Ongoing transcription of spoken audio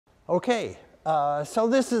Okay, so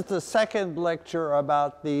this is the second lecture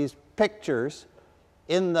about these pictures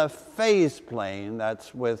in the phase plane,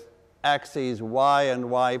 that's with axes y and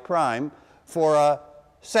y prime, for a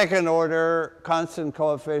second order, constant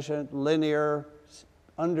coefficient, linear,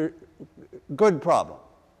 good problem.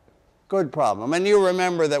 Good problem. And you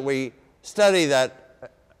remember that we study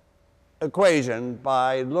that equation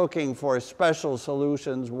by looking for special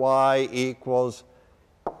solutions, y equals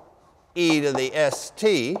e to the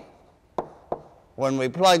st. When we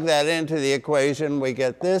plug that into the equation, we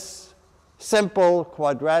get this simple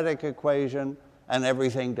quadratic equation, and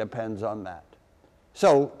everything depends on that.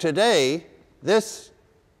 So today, this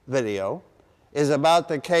video is about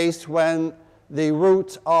the case when the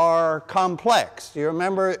roots are complex. Do you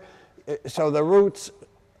remember? So the roots,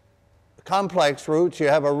 complex roots, you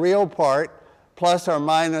have a real part plus or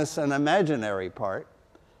minus an imaginary part.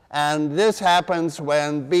 And this happens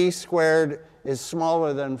when b squared is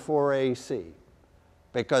smaller than 4ac.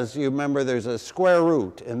 Because you remember there's a square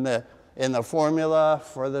root in the formula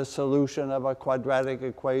for the solution of a quadratic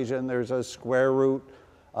equation. There's a square root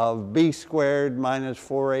of b squared minus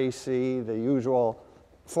 4ac, the usual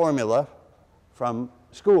formula from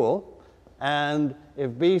school. And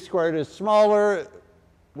if b squared is smaller,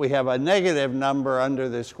 we have a negative number under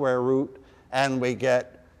the square root, and we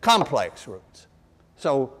get complex roots.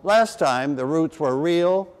 So last time, the roots were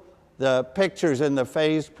real. The pictures in the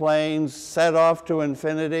phase planes set off to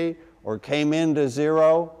infinity or came into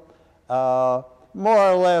zero, more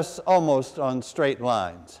or less almost on straight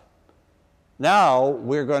lines. Now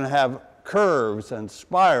we're going to have curves and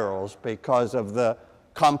spirals because of the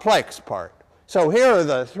complex part. So here are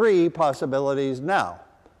the three possibilities now.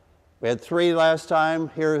 We had three last time.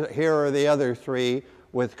 Here are the other three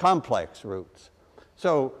with complex roots.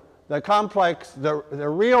 So the complex, the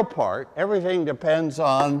real part, everything depends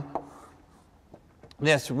on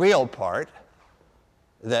this real part,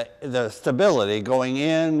 the stability going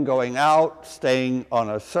in, going out, staying on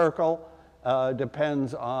a circle,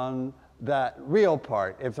 depends on that real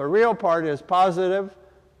part. If the real part is positive,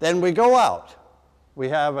 then we go out. We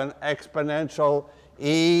have an exponential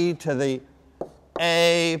e to the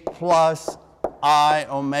a plus I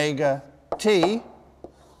omega t.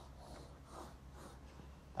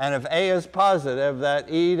 And if a is positive,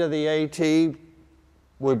 that e to the at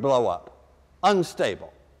would blow up.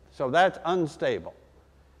 Unstable. So that's unstable.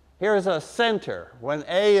 Here's a center. When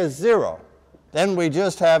a is 0, then we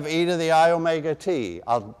just have e to the I omega t.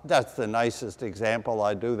 That's the nicest example.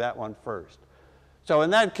 I do that one first. So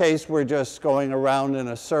in that case, we're just going around in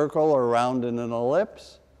a circle or around in an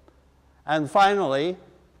ellipse. And finally,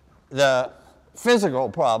 the physical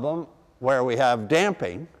problem where we have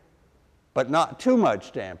damping, but not too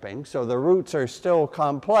much damping, so the roots are still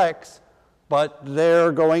complex, but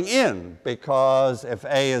they're going in, because if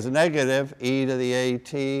a is negative, e to the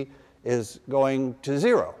at is going to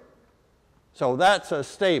 0. So that's a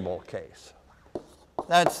stable case.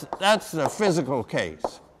 That's the physical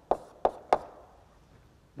case.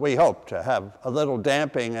 We hope to have a little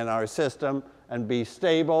damping in our system and be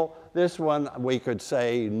stable. This one, we could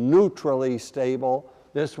say neutrally stable.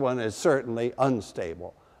 This one is certainly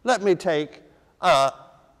unstable. Let me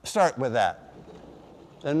start with that.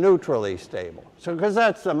 The neutrally stable. So, because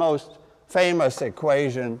that's the most famous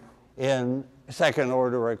equation in second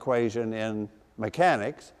order equation in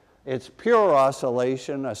mechanics. It's pure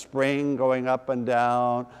oscillation, a spring going up and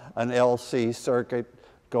down, an LC circuit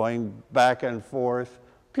going back and forth,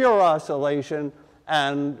 pure oscillation,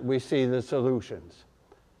 and we see the solutions.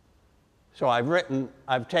 So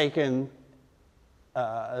I've taken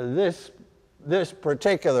this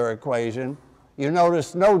particular equation. You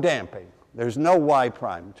notice no damping. There's no y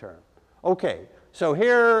prime term. Okay, so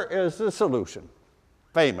here is the solution.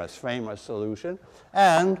 Famous solution.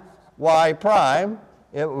 And y prime,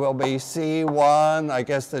 it will be c1, I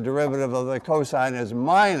guess the derivative of the cosine is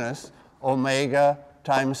minus omega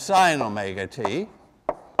times sine omega t,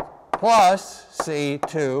 plus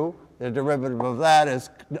c2, the derivative of that is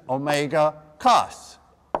omega cos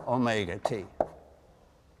omega t.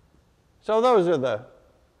 So those are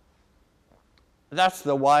that's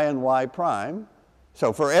the y and y prime.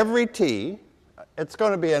 So for every t, it's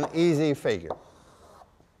going to be an easy figure.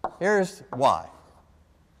 Here's y.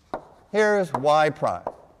 Here's y prime.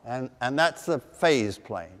 And that's the phase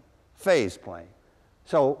plane. Phase plane.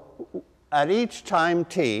 So at each time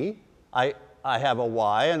t, I have a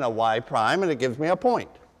y and a y prime, and it gives me a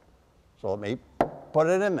point. So let me put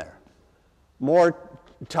it in there.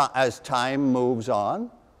 As time moves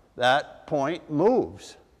on, that point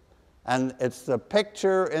moves. And it's the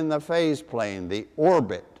picture in the phase plane, the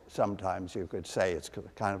orbit, sometimes you could say. It's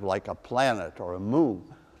kind of like a planet or a moon.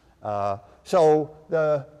 For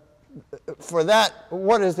that,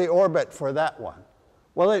 what is the orbit for that one?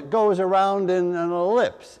 Well, it goes around in an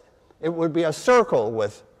ellipse. It would be a circle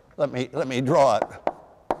with, let me draw it.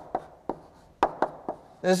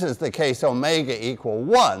 This is the case omega equal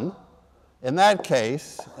 1. In that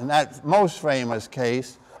case, in that most famous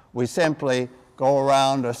case, we simply go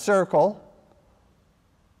around a circle.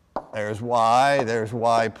 There's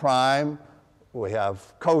y prime. We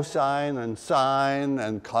have cosine and sine,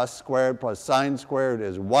 and cos squared plus sine squared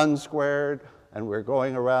is 1 squared, and we're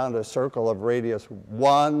going around a circle of radius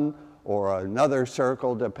 1 or another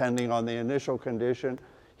circle depending on the initial condition.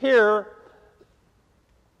 Here,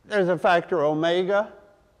 there's a factor omega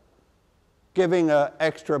giving an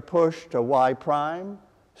extra push to y prime.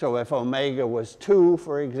 So if omega was 2,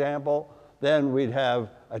 for example, then we'd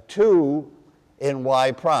have a 2 in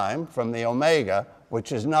y prime from the omega,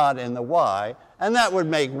 which is not in the y, and that would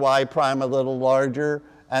make y prime a little larger,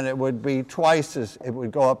 and it would be twice as, it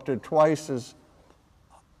would go up to twice as,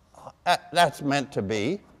 that's meant to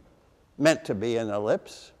be an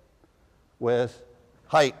ellipse with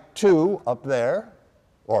height 2 up there,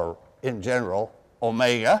 or in general,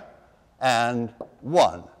 omega, and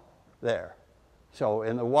 1 there. So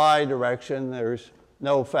in the y direction, there's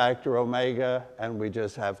no factor omega, and we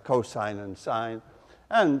just have cosine and sine.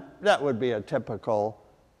 And that would be a typical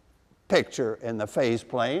picture in the phase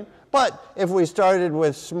plane. But if we started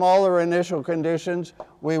with smaller initial conditions,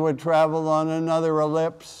 we would travel on another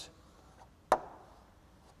ellipse.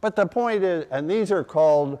 But the point is, and these are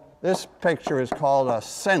called, this picture is called a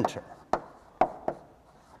center.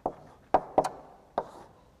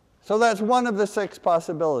 So that's one of the 6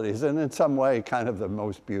 possibilities, and in some way kind of the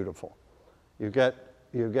most beautiful. You get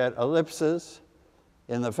ellipses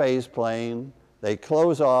in the phase plane. They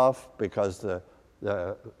close off because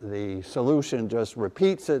the solution just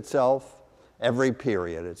repeats itself every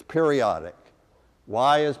period. It's periodic.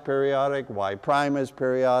 Y is periodic, y prime is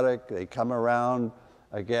periodic. They come around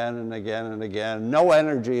again and again and again. No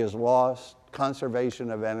energy is lost,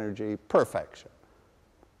 conservation of energy, perfection.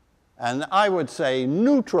 And I would say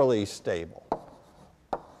neutrally stable,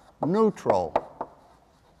 neutral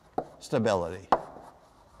stability.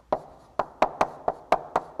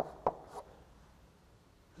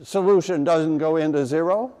 The solution doesn't go into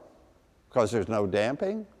 0 because there's no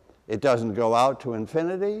damping. It doesn't go out to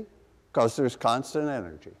infinity because there's constant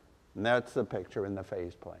energy. And that's the picture in the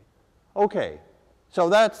phase plane. Okay, so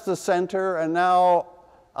that's the center, and now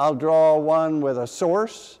I'll draw one with a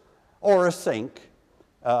source or a sink.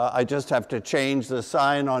 I just have to change the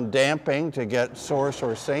sign on damping to get source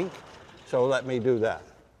or sink. So let me do that.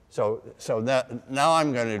 So now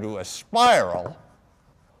I'm going to do a spiral,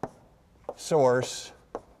 source,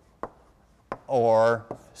 or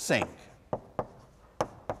sink.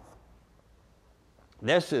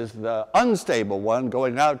 This is the unstable one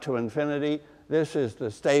going out to infinity. This is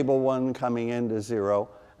the stable one coming into 0.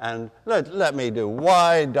 And let me do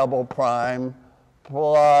y double prime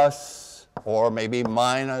plus, or maybe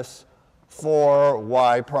minus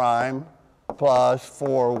 4y prime plus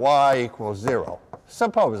 4y equals 0.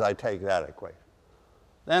 Suppose I take that equation.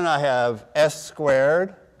 Then I have s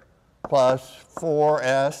squared plus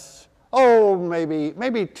 4s. Oh,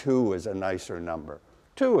 maybe 2 is a nicer number.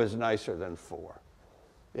 2 is nicer than 4.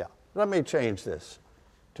 Yeah, let me change this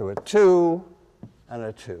to a 2 and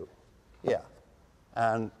a 2. Yeah,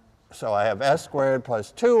 and so I have s squared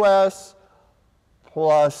plus 2s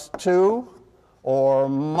plus 2, or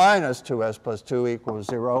minus 2s plus 2 equals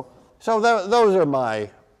 0. So those are my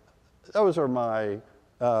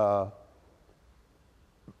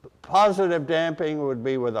positive damping would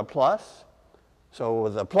be with a plus. So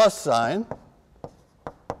with the plus sign,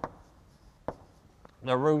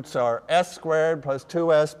 the roots are s squared plus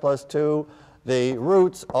 2s plus 2. The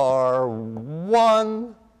roots are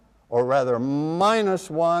 1, or rather minus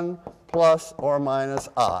 1, plus or minus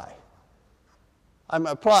I. I'm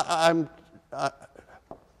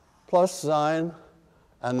plus sign,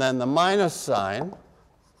 and then the minus sign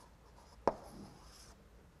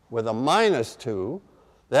with a minus 2.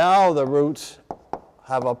 Now the roots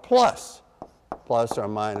have a plus or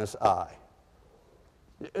minus I.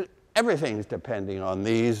 Everything's depending on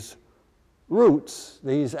these roots,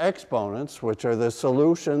 these exponents, which are the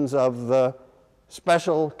solutions of the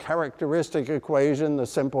special characteristic equation, the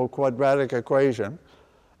simple quadratic equation.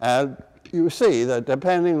 And you see that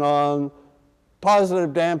depending on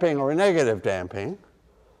positive damping or negative damping,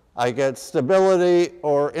 I get stability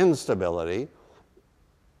or instability.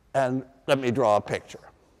 And let me draw a picture.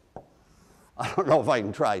 I don't know if I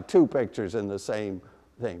can try 2 pictures in the same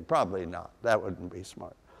thing. Probably not. That wouldn't be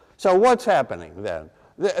smart. So what's happening then?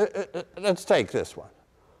 Let's take this one.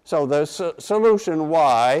 So the solution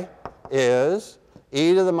y is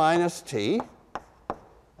e to the minus t.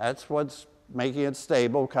 That's what's making it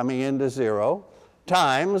stable, coming into 0,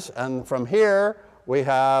 times, and from here we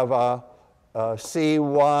have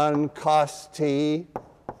c1 cos t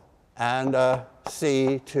and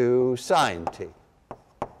c2 sine t.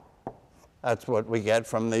 That's what we get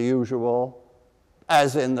from the usual,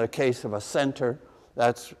 as in the case of a center.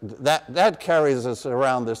 That carries us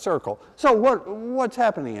around the circle. So what's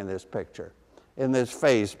happening in this picture, in this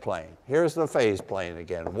phase plane? Here's the phase plane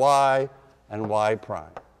again, y and y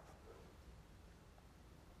prime.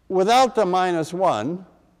 Without the minus 1,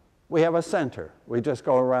 we have a center. We just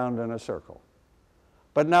go around in a circle.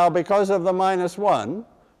 But now because of the minus 1,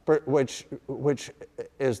 which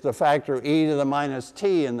is the factor e to the minus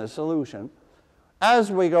t in the solution,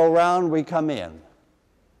 as we go around, we come in.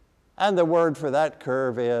 And the word for that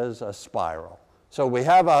curve is a spiral. So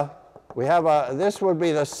this would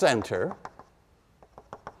be the center.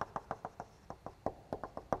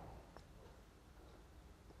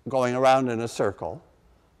 Going around in a circle.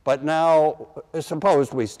 But now,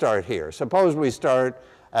 suppose we start here. Suppose we start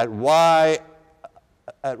at y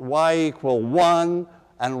equal 1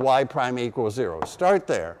 and y prime equals 0. Start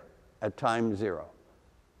there at time 0.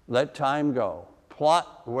 Let time go.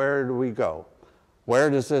 Plot, where do we go? Where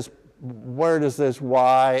does this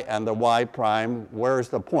y and the y prime, where's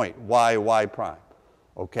the point? Y prime.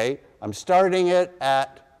 Okay, I'm starting it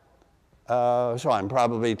at, so I'm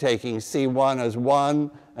probably taking C1 as 1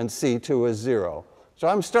 and C2 as 0. So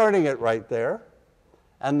I'm starting it right there,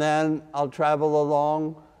 and then I'll travel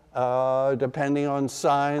along, depending on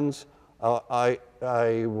signs. I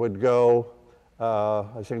would go,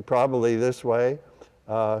 I think probably this way.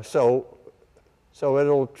 So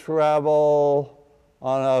it'll travel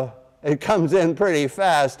on it comes in pretty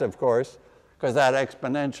fast, of course, because that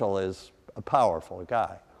exponential is a powerful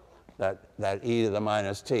guy, that e to the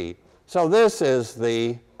minus t. So this is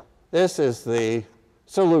the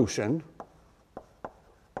solution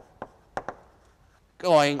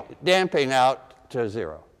damping out to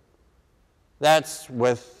 0. That's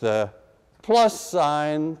with the plus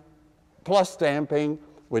sign, plus damping,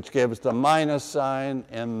 which gives the minus sign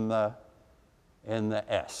in the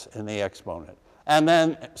s, in the exponent. And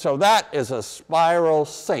then, so that is a spiral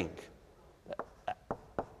sink.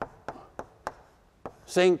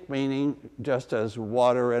 Sink meaning just as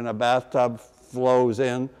water in a bathtub flows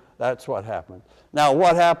in, that's what happens. Now,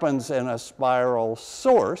 what happens in a spiral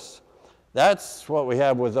source? That's what we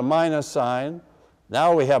have with the minus sign.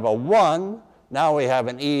 Now we have a 1. Now we have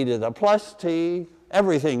an e to the plus t.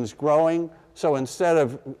 Everything's growing. So instead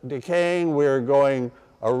of decaying, we're going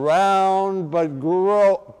around but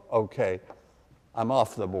grow. Okay, I'm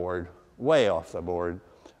off the board, way off the board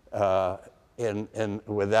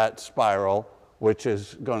with that spiral, which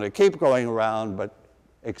is going to keep going around but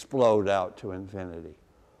explode out to infinity.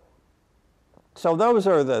 So those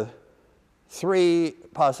are the 3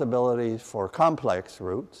 possibilities for complex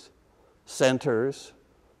roots: centers,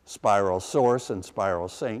 spiral source, and spiral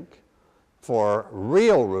sink. For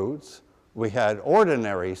real roots, we had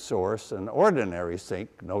ordinary source and ordinary sink,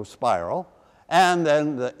 no spiral. And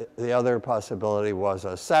then the other possibility was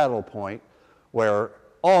a saddle point, where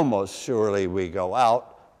almost surely we go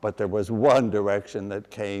out, but there was one direction that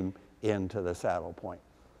came into the saddle point.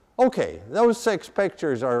 Okay, those 6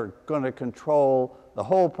 pictures are going to control the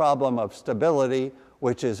whole problem of stability,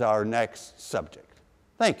 which is our next subject.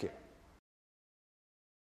 Thank you.